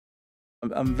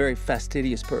I'm a very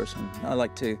fastidious person. I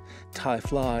like to tie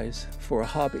flies for a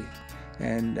hobby.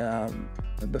 And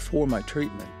before my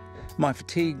treatment, my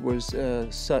fatigue was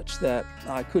such that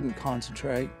I couldn't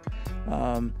concentrate.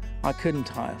 I couldn't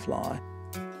tie a fly.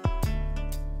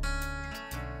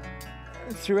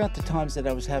 Throughout the times that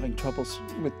I was having troubles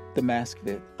with the mask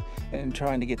fit and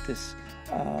trying to get this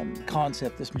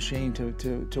concept, this machine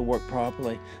to work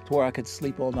properly, to where I could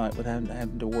sleep all night without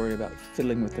having to worry about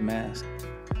fiddling with the mask.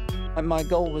 And my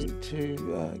goal was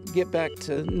to get back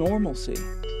to normalcy.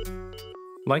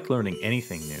 Like learning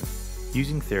anything new,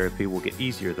 using therapy will get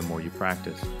easier the more you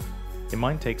practice. It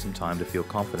might take some time to feel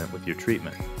confident with your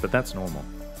treatment, but that's normal.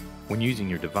 When using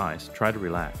your device, try to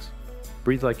relax.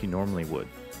 Breathe like you normally would,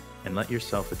 and let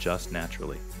yourself adjust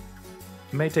naturally.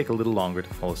 It may take a little longer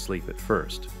to fall asleep at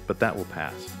first, but that will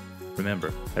pass.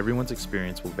 Remember, everyone's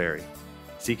experience will vary.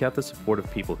 Seek out the support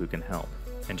of people who can help,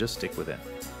 and just stick with it.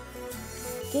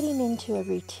 Getting into a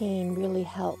routine really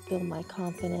helped build my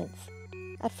confidence.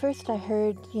 At first I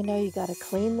heard, you gotta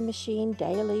clean the machine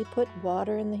daily, put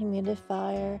water in the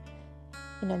humidifier,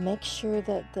 make sure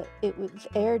that it was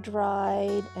air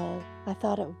dried, and I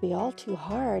thought it would be all too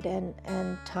hard and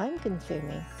time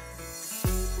consuming.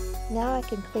 Now I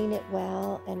can clean it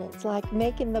well, and it's like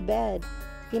making the bed.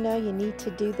 You need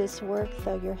to do this work,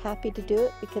 so you're happy to do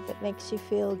it because it makes you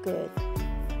feel good.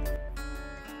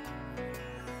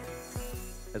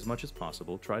 As much as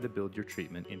possible, try to build your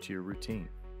treatment into your routine.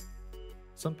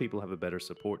 Some people have a better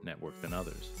support network than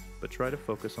others, but try to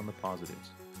focus on the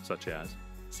positives, such as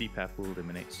CPAP will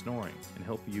eliminate snoring and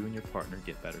help you and your partner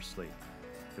get better sleep.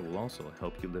 It will also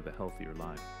help you live a healthier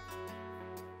life.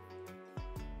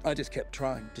 I just kept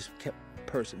trying, just kept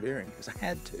persevering because I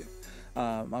had to.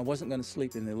 I wasn't going to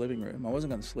sleep in the living room. I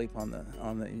wasn't going to sleep on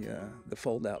the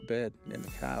fold-out bed in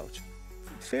the couch.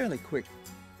 Fairly quick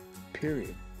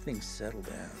period, things settled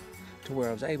down to where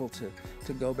I was able to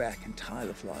go back and tie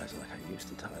the flies like I used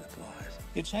to tie the flies.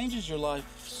 It changes your life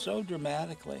so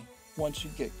dramatically once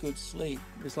you get good sleep.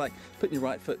 It's like putting your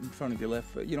right foot in front of your left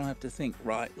foot. You don't have to think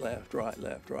right, left, right,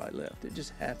 left, right, left. It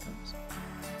just happens.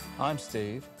 I'm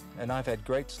Steve, and I've had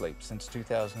great sleep since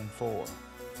 2004.